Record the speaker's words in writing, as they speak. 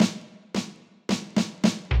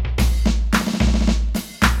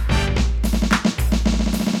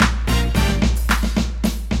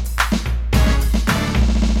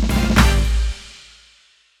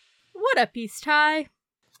up, East High?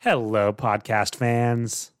 Hello, podcast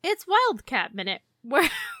fans. It's Wildcat Minute.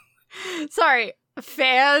 Sorry,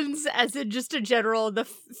 fans, as in just a general, the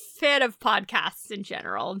fan of podcasts in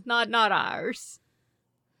general, not ours.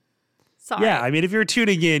 Sorry. Yeah, I mean, if you're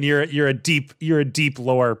tuning in, you're a deep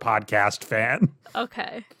lore podcast fan.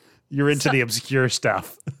 Okay. You're into the obscure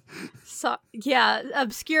stuff. So yeah,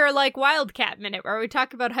 obscure like Wildcat Minute, where we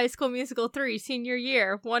talk about High School Musical 3 senior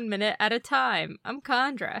year, 1 minute at a time. I'm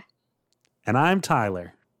Condra. And I'm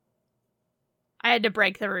Tyler. I had to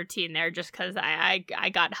break the routine there just because I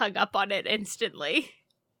got hung up on it instantly.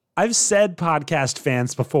 I've said podcast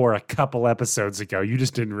fans before a couple episodes ago. You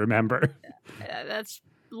just didn't remember. That's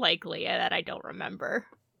likely that I don't remember.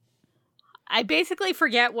 I basically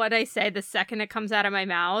forget what I say the second it comes out of my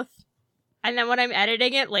mouth. And then when I'm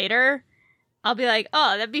editing it later, I'll be like,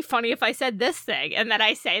 oh, that'd be funny if I said this thing. And then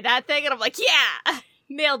I say that thing and I'm like, yeah,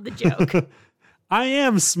 nailed the joke. I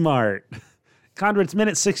am smart. Condra, it's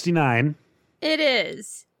minute 69. It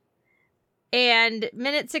is. And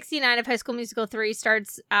minute 69 of High School Musical 3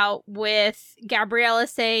 starts out with Gabriella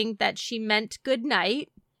saying that she meant good night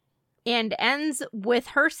and ends with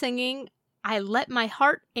her singing, I let my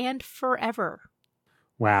heart and forever.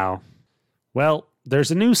 Wow. Well, there's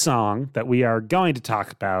a new song that we are going to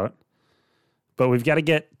talk about, but we've got to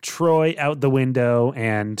get Troy out the window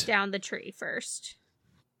and down the tree first.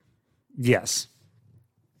 Yes.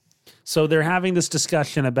 So they're having this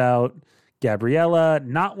discussion about Gabriella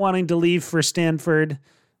not wanting to leave for Stanford,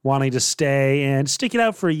 wanting to stay and stick it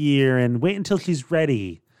out for a year and wait until she's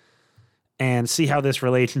ready and see how this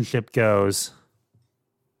relationship goes.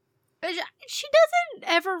 She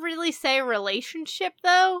doesn't ever really say relationship,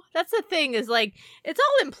 though. That's the thing, is, like, it's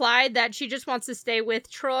all implied that she just wants to stay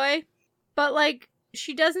with Troy, but, like,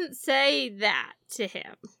 she doesn't say that to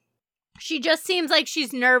him. She just seems like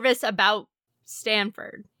she's nervous about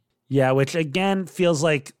Stanford. Yeah, which, again, feels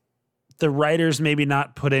like the writer's maybe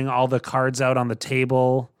not putting all the cards out on the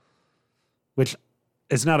table, which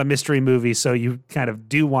is not a mystery movie, so you kind of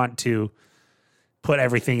do want to put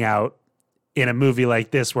everything out in a movie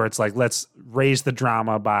like this, where it's like, let's raise the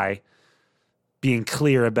drama by being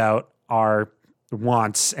clear about our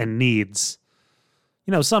wants and needs.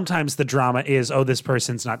 You know, sometimes the drama is, oh, this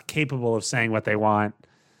person's not capable of saying what they want,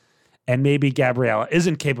 and maybe Gabriella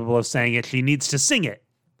isn't capable of saying it. She needs to sing it.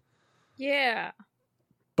 Yeah.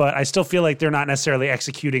 But I still feel like they're not necessarily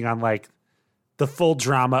executing on, like, the full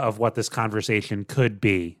drama of what this conversation could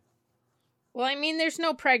be. Well, I mean, there's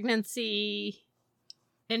no pregnancy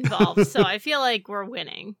involved, so I feel like we're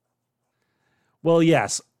winning. Well,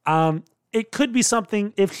 yes. It could be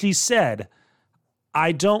something if she said,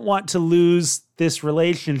 I don't want to lose this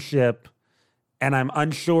relationship and I'm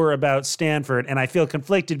unsure about Stanford and I feel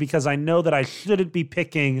conflicted because I know that I shouldn't be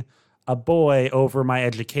picking a boy over my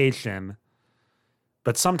education.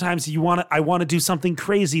 But sometimes I want to do something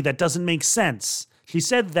crazy that doesn't make sense. She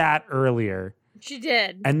said that earlier. She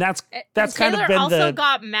did. And that's kind of been also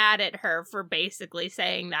got mad at her for basically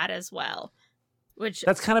saying that as well. Which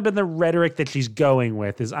that's kind of been the rhetoric that she's going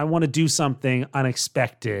with, is I want to do something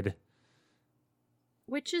unexpected.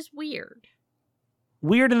 Which is weird.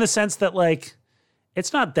 Weird in the sense that, like,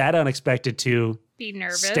 it's not that unexpected to be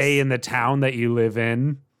nervous, stay in the town that you live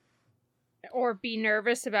in, or be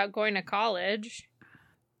nervous about going to college.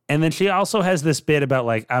 And then she also has this bit about,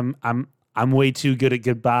 like, I'm way too good at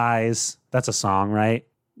goodbyes. That's a song, right?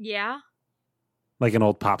 Yeah. Like an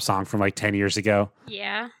old pop song from like 10 years ago.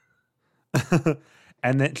 Yeah.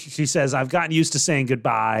 And then she says, I've gotten used to saying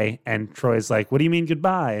goodbye. And Troy's like, what do you mean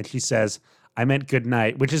goodbye? And she says, I meant good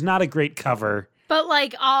night, which is not a great cover. But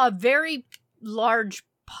like a very large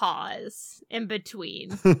pause in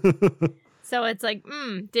between. So it's like,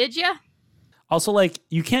 did ya? Also, like,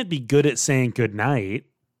 you can't be good at saying good night.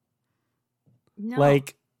 No.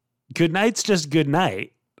 Like, good night's just good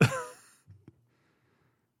night.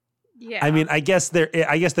 Yeah. I mean, I guess there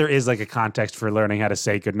is like a context for learning how to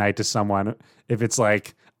say good night to someone if it's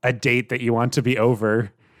like a date that you want to be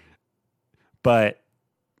over. But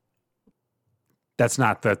that's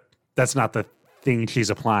not the thing she's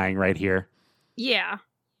applying right here. Yeah.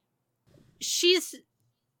 She's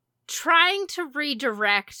trying to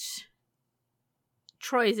redirect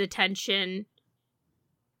Troy's attention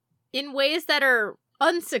in ways that are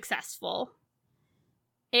unsuccessful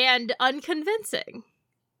and unconvincing.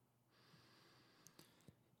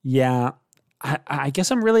 Yeah, I guess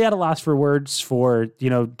I'm really at a loss for words for,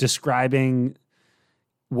 describing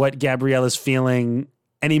what Gabriella's feeling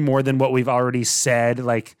any more than what we've already said.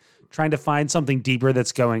 Like, trying to find something deeper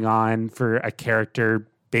that's going on for a character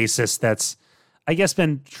basis that's, I guess,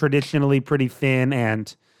 been traditionally pretty thin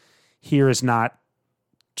and here is not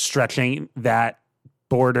stretching that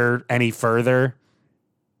border any further.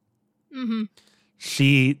 Mm-hmm.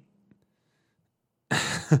 She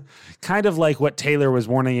kind of like what Taylor was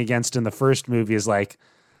warning against in the first movie is like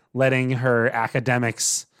letting her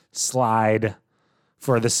academics slide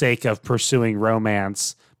for the sake of pursuing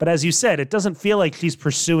romance. But as you said, it doesn't feel like she's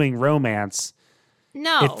pursuing romance.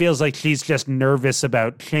 No. It feels like she's just nervous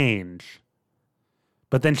about change.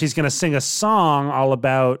 But then she's going to sing a song all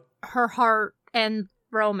about her heart and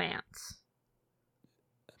romance.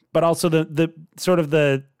 But also the sort of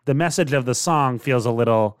the message of the song feels a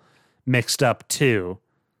little mixed up too.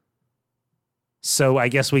 So I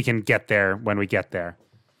guess we can get there when we get there.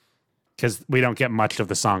 Because we don't get much of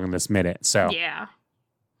the song in this minute. So yeah.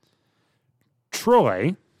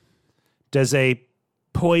 Troy does a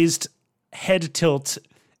poised head tilt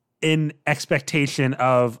in expectation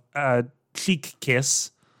of a cheek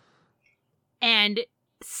kiss. And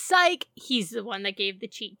psych, he's the one that gave the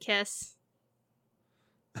cheek kiss.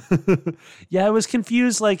 Yeah, I was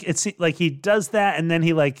confused. Like it's like he does that and then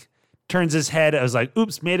he like turns his head. I was like,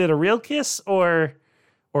 oops, made it a real kiss? Or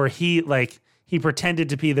he pretended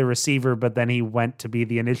to be the receiver, but then he went to be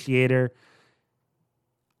the initiator.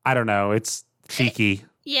 I don't know. It's cheeky.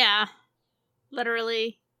 Yeah.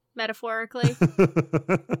 Literally, metaphorically.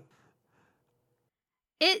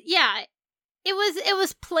 It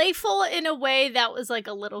was playful in a way that was like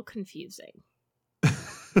a little confusing.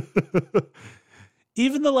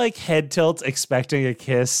 Even the like head tilt expecting a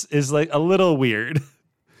kiss is like a little weird.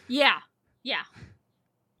 Yeah.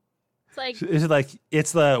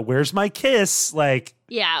 It's the where's my kiss? Like,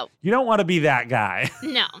 yeah. You don't want to be that guy.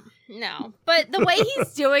 No. But the way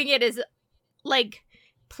he's doing it is like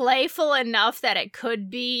playful enough that it could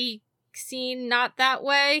be seen not that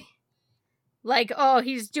way. Like, oh,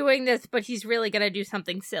 he's doing this, but he's really going to do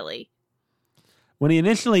something silly. When he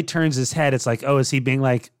initially turns his head, it's like, oh, is he being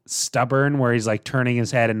like stubborn where he's like turning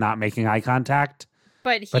his head and not making eye contact?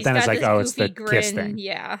 But then it's like, oh, it's the grin. kiss thing.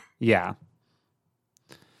 Yeah. Yeah.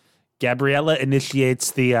 Gabriella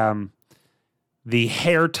initiates the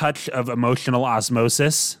hair touch of emotional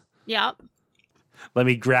osmosis. Yep. Let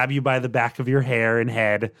me grab you by the back of your hair and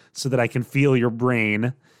head so that I can feel your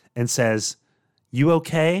brain, and says, you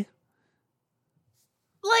okay?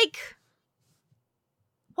 Like,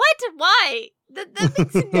 what? Why? That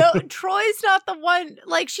makes no. Troy's not the one.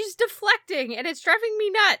 Like, she's deflecting, and it's driving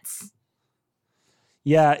me nuts.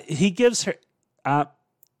 Yeah, he gives her.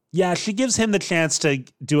 She gives him the chance to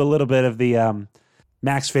do a little bit of the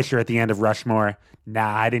Max Fisher at the end of Rushmore.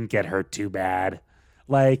 Nah, I didn't get hurt too bad.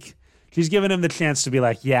 Like, she's giving him the chance to be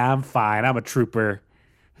like, yeah, I'm fine. I'm a trooper.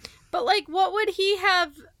 But, like, what would he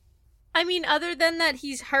have? I mean, other than that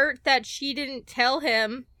he's hurt that she didn't tell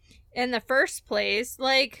him in the first place,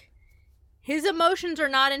 like, his emotions are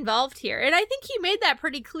not involved here. And I think he made that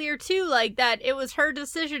pretty clear, too, like, that it was her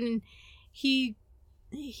decision. He's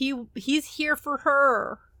here for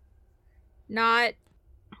her. Not,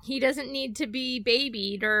 he doesn't need to be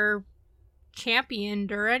babied or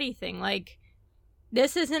championed or anything. Like,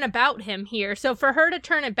 this isn't about him here. So for her to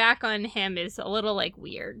turn it back on him is a little, like,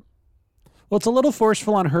 weird. Well, it's a little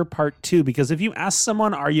forceful on her part, too, because if you ask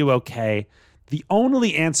someone, are you okay? The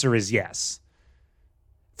only answer is yes.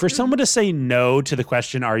 For someone to say no to the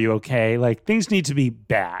question, are you okay? Like, things need to be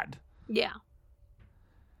bad. Yeah.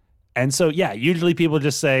 And so, yeah, usually people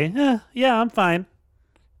just say, yeah, I'm fine.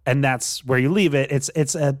 And that's where you leave it.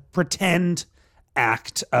 It's a pretend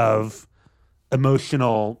act of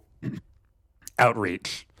emotional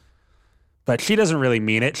outreach. But she doesn't really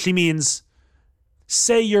mean it. She means,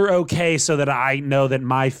 say you're okay so that I know that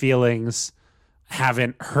my feelings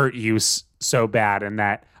haven't hurt you so bad and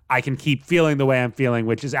that I can keep feeling the way I'm feeling,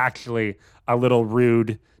 which is actually a little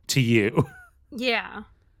rude to you. Yeah.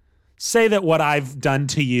 Say that what I've done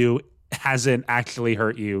to you hasn't actually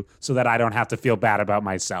hurt you so that I don't have to feel bad about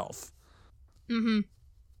myself. Mm-hmm.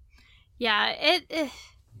 Yeah,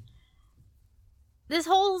 this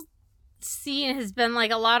whole scene has been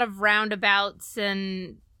like a lot of roundabouts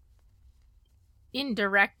and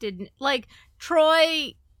indirected. Like,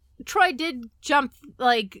 Troy did jump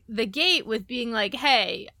like the gate with being like,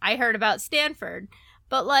 hey, I heard about Stanford.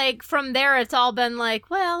 But like from there it's all been like,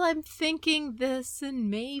 well, I'm thinking this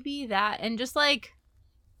and maybe that, and just like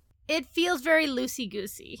it feels very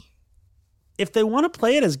loosey-goosey. If they want to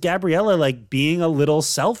play it as Gabriella like being a little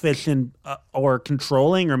selfish and or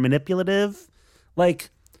controlling or manipulative, like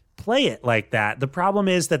play it like that. The problem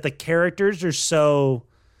is that the characters are so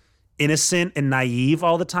innocent and naive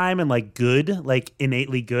all the time and like good, like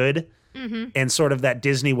innately good. Mm-hmm. And sort of that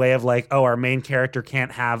Disney way of like, oh, our main character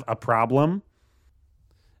can't have a problem,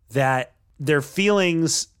 that their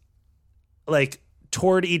feelings like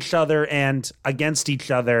toward each other and against each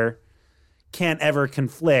other can't ever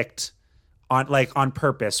conflict on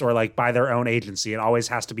purpose or like by their own agency. It always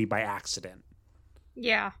has to be by accident.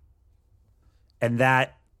 Yeah. And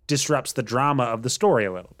that disrupts the drama of the story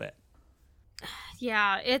a little bit.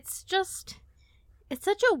 Yeah, it's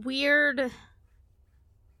such a weird...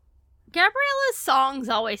 Gabriella's songs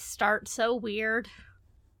always start so weird.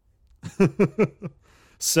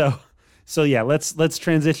 So yeah, let's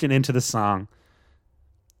transition into the song.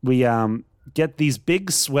 We get these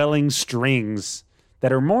big swelling strings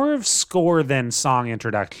that are more of score than song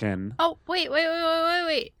introduction. Oh, wait.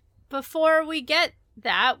 Before we get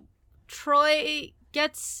that, Troy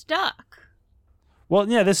gets stuck. Well,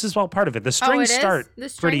 yeah, this is all part of it. The strings start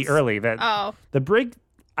pretty early. The brig,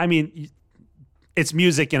 I mean, it's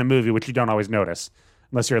music in a movie, which you don't always notice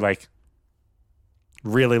unless you're like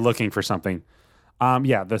really looking for something.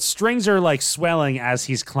 Yeah, the strings are like swelling as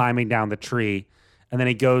he's climbing down the tree, and then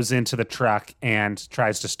he goes into the truck and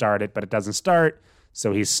tries to start it, but it doesn't start,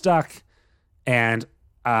 so he's stuck. And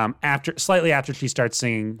slightly after she starts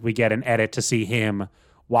singing, we get an edit to see him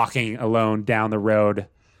walking alone down the road,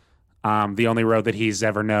 the only road that he's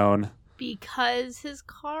ever known. Because his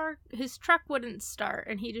truck wouldn't start,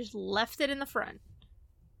 and he just left it in the front.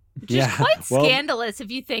 Which is quite scandalous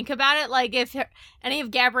if you think about it. Like, if any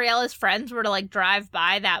of Gabriella's friends were to, like, drive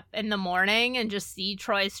by that in the morning and just see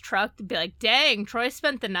Troy's truck, they'd be like, dang, Troy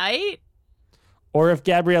spent the night? Or if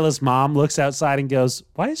Gabriella's mom looks outside and goes,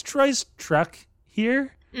 why is Troy's truck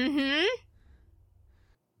here? Mm-hmm.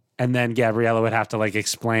 And then Gabriella would have to, like,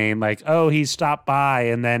 explain, like, oh, he stopped by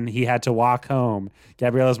and then he had to walk home.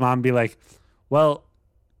 Gabriella's mom would be like, well,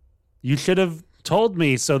 you should have told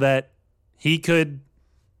me so that he could...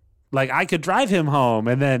 like, I could drive him home.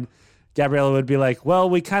 And then Gabriella would be like, well,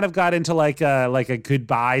 we kind of got into like a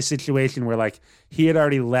goodbye situation where like he had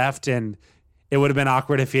already left and it would have been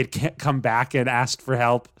awkward if he had come back and asked for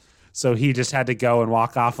help. So he just had to go and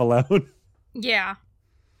walk off alone. Yeah.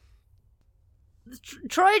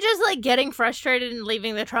 Troy just like getting frustrated and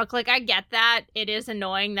leaving the truck. Like, I get that. It is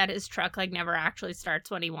annoying that his truck like never actually starts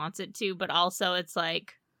when he wants it to. But also it's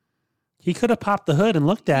like... he could have popped the hood and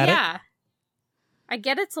looked at it. Yeah. I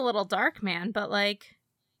get it's a little dark, man, but, like,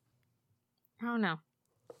 I don't know.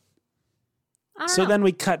 Then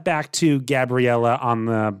we cut back to Gabriella on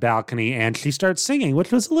the balcony, and she starts singing, which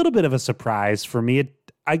was a little bit of a surprise for me. It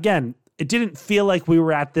didn't feel like we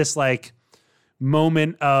were at this, like,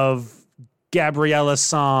 moment of Gabriella's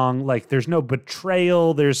song. Like, there's no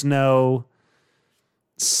betrayal. There's no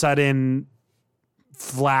sudden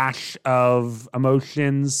flash of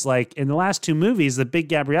emotions. Like, in the last two movies, the big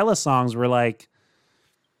Gabriella songs were, like,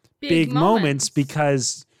 big moments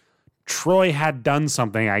because Troy had done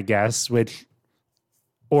something, I guess,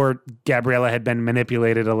 or Gabriella had been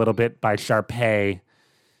manipulated a little bit by Sharpay,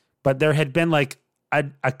 but there had been like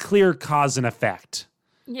a clear cause and effect.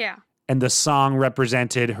 Yeah. And the song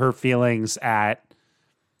represented her feelings at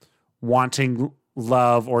wanting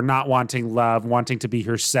love or not wanting love, wanting to be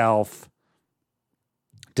herself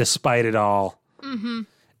despite it all. Mm-hmm.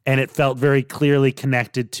 And it felt very clearly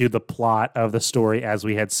connected to the plot of the story as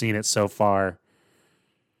we had seen it so far.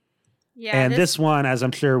 Yeah, and this one, as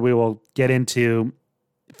I'm sure we will get into,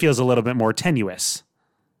 feels a little bit more tenuous.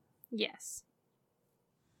 Yes.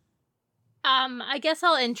 I guess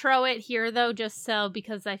I'll intro it here, though, just so,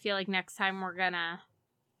 because I feel like next time we're gonna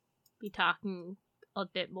be talking a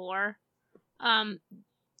bit more.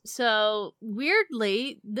 So,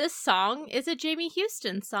 weirdly, this song is a Jamie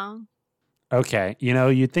Houston song. Okay.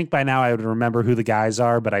 You'd think by now I would remember who the guys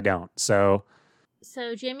are, but I don't. So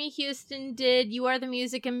Jamie Houston did You Are the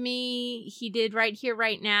Music of Me. He did Right Here,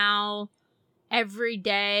 Right Now. Every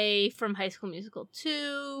Day from High School Musical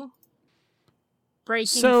 2.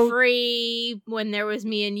 Breaking Free, When There Was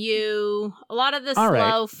Me and You. A lot of the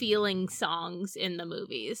slow feeling songs in the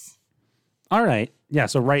movies. All right. Yeah,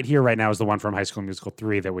 so Right Here, Right Now is the one from High School Musical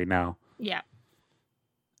 3 that we know. Yeah.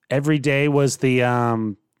 Every Day was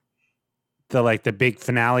the big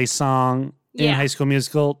finale song in High School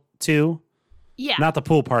Musical 2? Yeah. Not the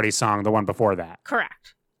pool party song, the one before that.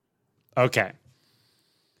 Correct. Okay.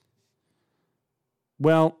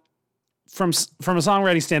 Well, from a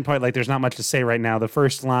songwriting standpoint, like there's not much to say right now. The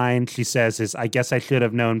first line she says is, I guess I should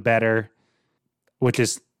have known better, which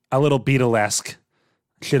is a little Beatlesque.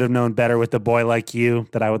 Should have known better with a boy like you,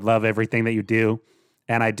 that I would love everything that you do.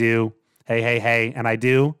 And I do. Hey, hey, hey. And I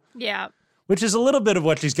do. Yeah. Which is a little bit of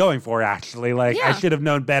what she's going for, actually. Like, I should have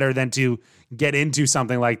known better than to get into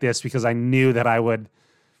something like this because I knew that I would,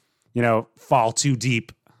 fall too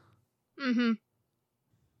deep. Mm-hmm.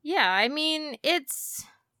 Yeah, I mean, it's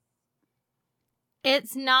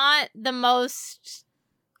It's not the most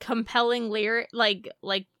compelling lyric, like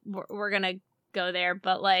we're gonna go there,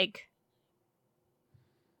 but like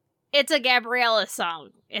it's a Gabriella song.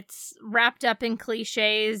 It's wrapped up in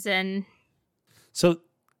cliches and So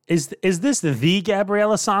is this the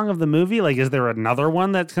Gabriella song of the movie? Like, is there another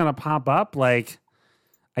one that's gonna pop up? Like,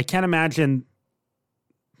 I can't imagine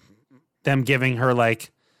them giving her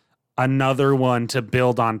like another one to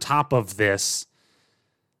build on top of this,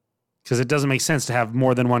 because it doesn't make sense to have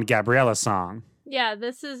more than one Gabriella song. yeah,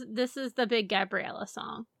 this is the big Gabriella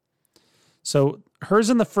song. So hers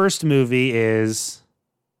in the first movie is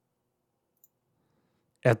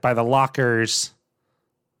by the Lockers.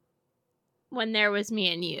 When There Was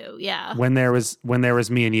Me and You, yeah. When there was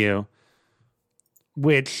me and you,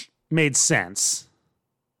 which made sense.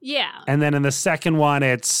 Yeah. And then in the second one,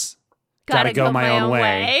 it's Gotta Go My Own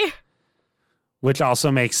Way, which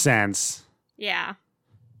also makes sense. Yeah.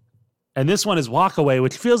 And this one is Walk Away,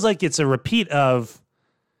 which feels like it's a repeat of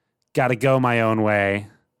Gotta Go My Own Way,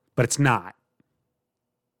 but it's not.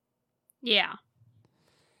 Yeah.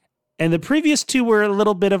 And the previous two were a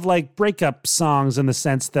little bit of like breakup songs in the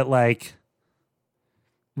sense that like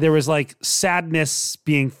there was like sadness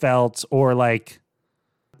being felt, or like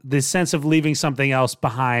the sense of leaving something else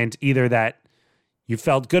behind, either that you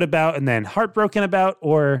felt good about and then heartbroken about,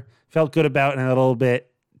 or felt good about and a little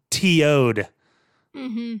bit TO'd.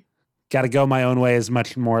 Mm-hmm. Gotta Go My Own Way is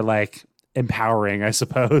much more like empowering, I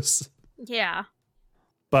suppose. Yeah.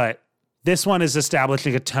 But this one is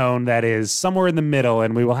establishing a tone that is somewhere in the middle,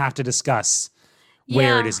 and we will have to discuss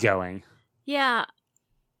where it is going. Yeah.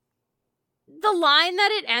 The line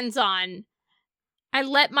that it ends on, I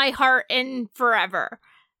let my heart in forever.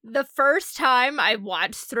 The first time I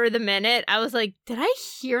watched through the minute, I was like, did I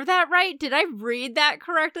hear that right? Did I read that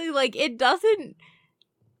correctly? Like, it doesn't,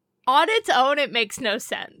 on its own, it makes no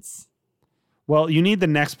sense. Well, you need the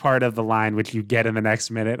next part of the line, which you get in the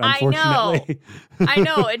next minute, unfortunately. I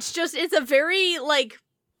know. It's a very, like,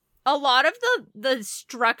 a lot of the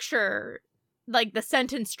structure, like the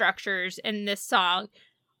sentence structures in this song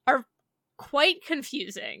are quite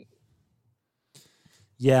confusing.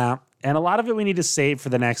 Yeah, and a lot of it we need to save for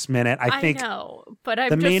the next minute. I think know, but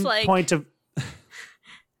I'm just like...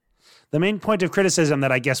 The main point of criticism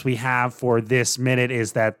that I guess we have for this minute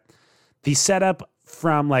is that the setup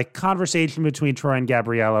from like conversation between Troy and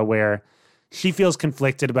Gabriella, where she feels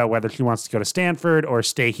conflicted about whether she wants to go to Stanford or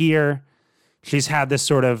stay here. She's had this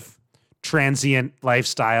sort of transient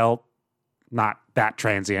lifestyle, not that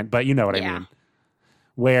transient, but you know what I mean,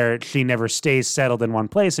 where she never stays settled in one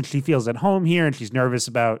place, and she feels at home here, and she's nervous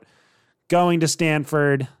about going to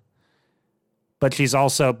Stanford, but she's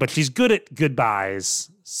good at goodbyes.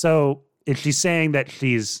 So is she saying that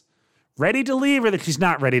she's ready to leave or that she's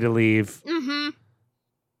not ready to leave? Mm-hmm.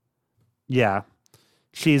 Yeah.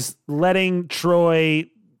 She's letting Troy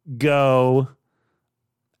go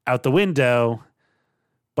out the window,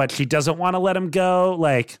 but she doesn't want to let him go.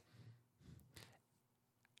 Like,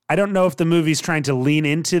 I don't know if the movie's trying to lean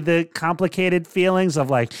into the complicated feelings of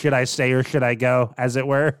like, should I stay or should I go, as it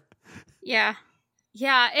were? Yeah.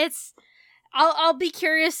 Yeah, I'll be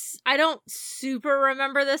curious. I don't super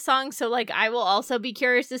remember this song, so like I will also be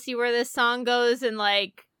curious to see where this song goes, and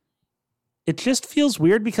like it just feels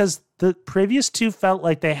weird because the previous two felt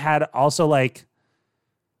like they had also like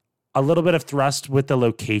a little bit of thrust with the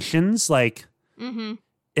locations. Like in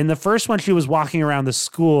the first one, she was walking around the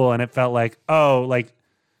school and it felt like, oh, like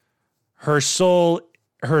her soul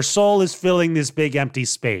is filling this big empty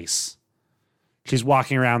space. She's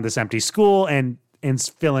walking around this empty school and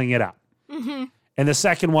filling it up. Mm-hmm. In the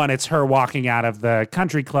second one, it's her walking out of the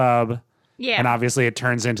country club. Yeah. And obviously it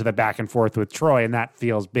turns into the back and forth with Troy, and that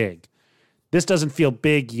feels big. This doesn't feel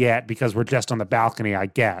big yet because we're just on the balcony, I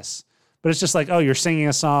guess. But it's just like, oh, you're singing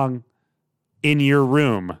a song in your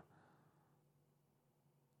room.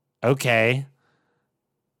 Okay.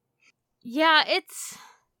 Yeah, it's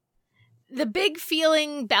the big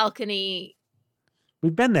feeling balcony.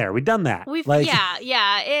 We've been there. We've done that.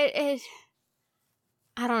 Yeah. It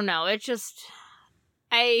I don't know. It just,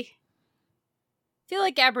 I feel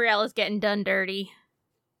like Gabriella's getting done dirty.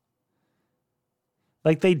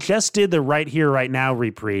 Like they just did the Right Here, Right Now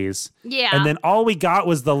reprise. Yeah. And then all we got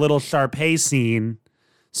was the little Sharpay scene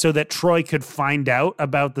so that Troy could find out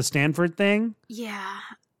about the Stanford thing. Yeah.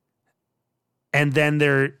 And then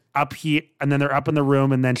they're up here, and then they're up in the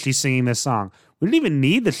room, and then she's singing this song. We didn't even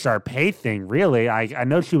need the Sharpay thing, really. I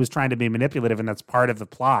know she was trying to be manipulative, and that's part of the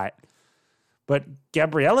plot. But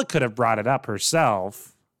Gabriella could have brought it up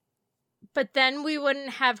herself. But then we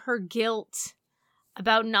wouldn't have her guilt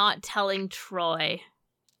about not telling Troy,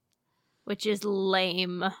 which is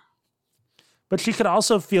lame. But she could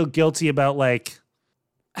also feel guilty about like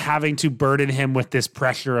having to burden him with this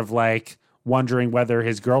pressure of like wondering whether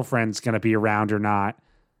his girlfriend's going to be around or not.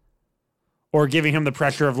 Or giving him the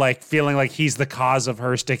pressure of like feeling like he's the cause of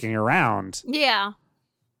her sticking around. Yeah.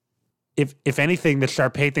 If anything, the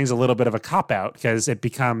Sharpay thing's a little bit of a cop-out because it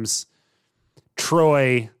becomes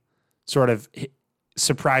Troy sort of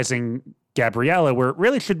surprising Gabriella, where it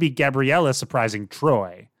really should be Gabriella surprising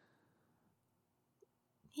Troy.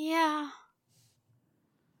 Yeah.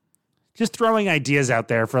 Just throwing ideas out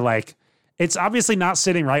there for like, it's obviously not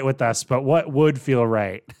sitting right with us, but what would feel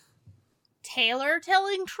right? Taylor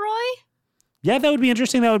telling Troy? Yeah, that would be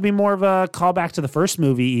interesting. That would be more of a callback to the first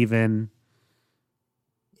movie even.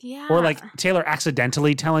 Yeah. Or like Taylor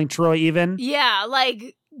accidentally telling Troy even. Yeah,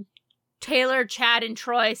 like Taylor, Chad, and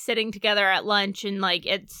Troy sitting together at lunch and like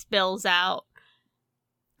it spills out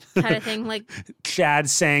kind of thing. Like Chad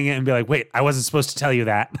saying it and be like, wait, I wasn't supposed to tell you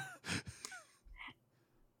that.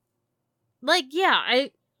 Like, yeah,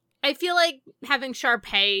 I feel like having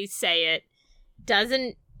Sharpay say it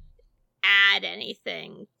doesn't add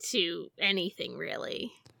anything to anything,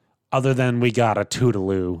 really. Other than we got a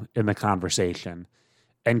toodaloo in the conversation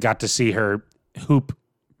and got to see her hoop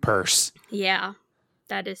purse. Yeah,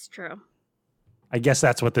 that is true. I guess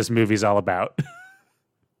that's what this movie's all about.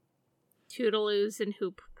 Toodaloos and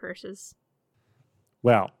hoop purses.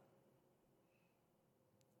 Well,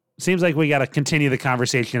 seems like we got to continue the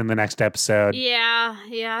conversation in the next episode. Yeah,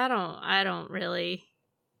 I don't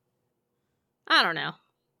know.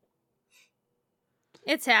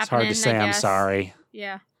 It's happening. It's hard to say I'm sorry.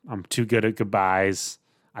 Yeah. I'm too good at goodbyes.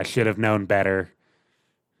 I should have known better.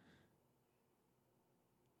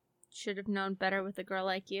 Should have known better with a girl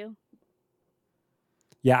like you.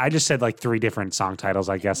 Yeah, I just said like 3 different song titles,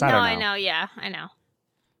 I guess. I don't know. I know. Yeah, I know.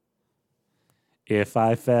 If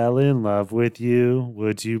I fell in love with you,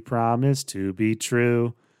 would you promise to be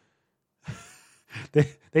true?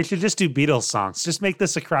 They should just do Beatles songs. Just make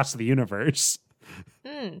this across the universe.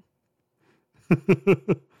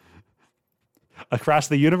 Across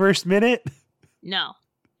the universe minute? No.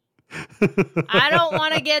 I don't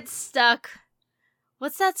want to get stuck.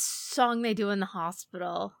 What's that song they do in the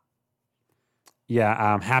hospital?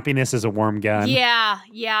 Yeah, Happiness is a Warm Gun. Yeah,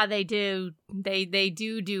 they do. They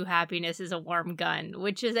do Happiness is a Warm Gun,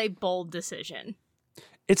 which is a bold decision.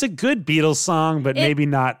 It's a good Beatles song, but maybe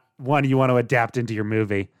not one you want to adapt into your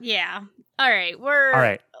movie. Yeah. All right,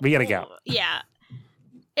 we gotta go. Yeah.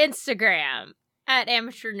 Instagram at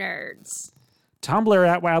Amateur Nerds. Tumblr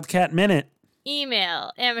at Wildcat Minute.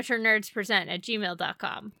 Email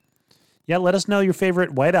amateurnerdspresent@gmail.com. Yeah, let us know your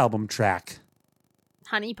favorite White Album track.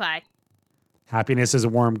 Honey Pie. Happiness is a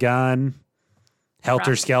Warm Gun.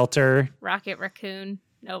 Helter Skelter. Rocket Raccoon.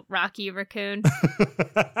 Nope, Rocky Raccoon.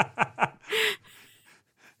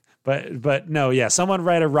 But no, yeah, someone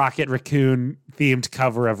write a Rocket Raccoon themed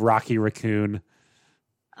cover of Rocky Raccoon.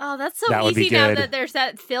 Oh, that's so easy now that there's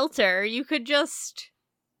that filter. You can just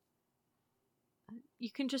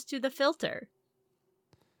do the filter.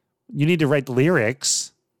 You need to write the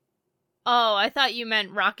lyrics. Oh, I thought you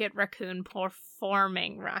meant Rocket Raccoon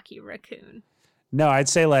performing Rocky Raccoon. No, I'd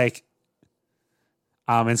say like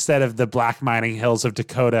instead of the black mining hills of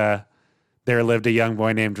Dakota, there lived a young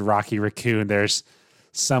boy named Rocky Raccoon. There's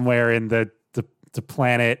somewhere in the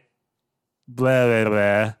planet blah blah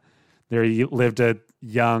blah. There lived a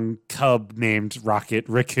young cub named Rocket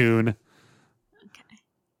Raccoon. Okay.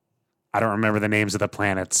 I don't remember the names of the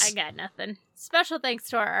planets. I got nothing. Special thanks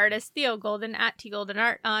to our artist, Theo Golden, at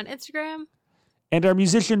TGoldenArt on Instagram. And our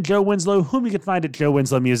musician, Joe Winslow, whom you can find at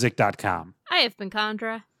joewinslowmusic.com. I have been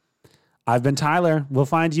Condra. I've been Tyler. We'll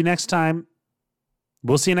find you next time.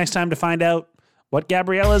 We'll see you next time to find out what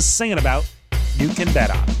Gabriella's singing about. You can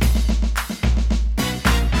bet on.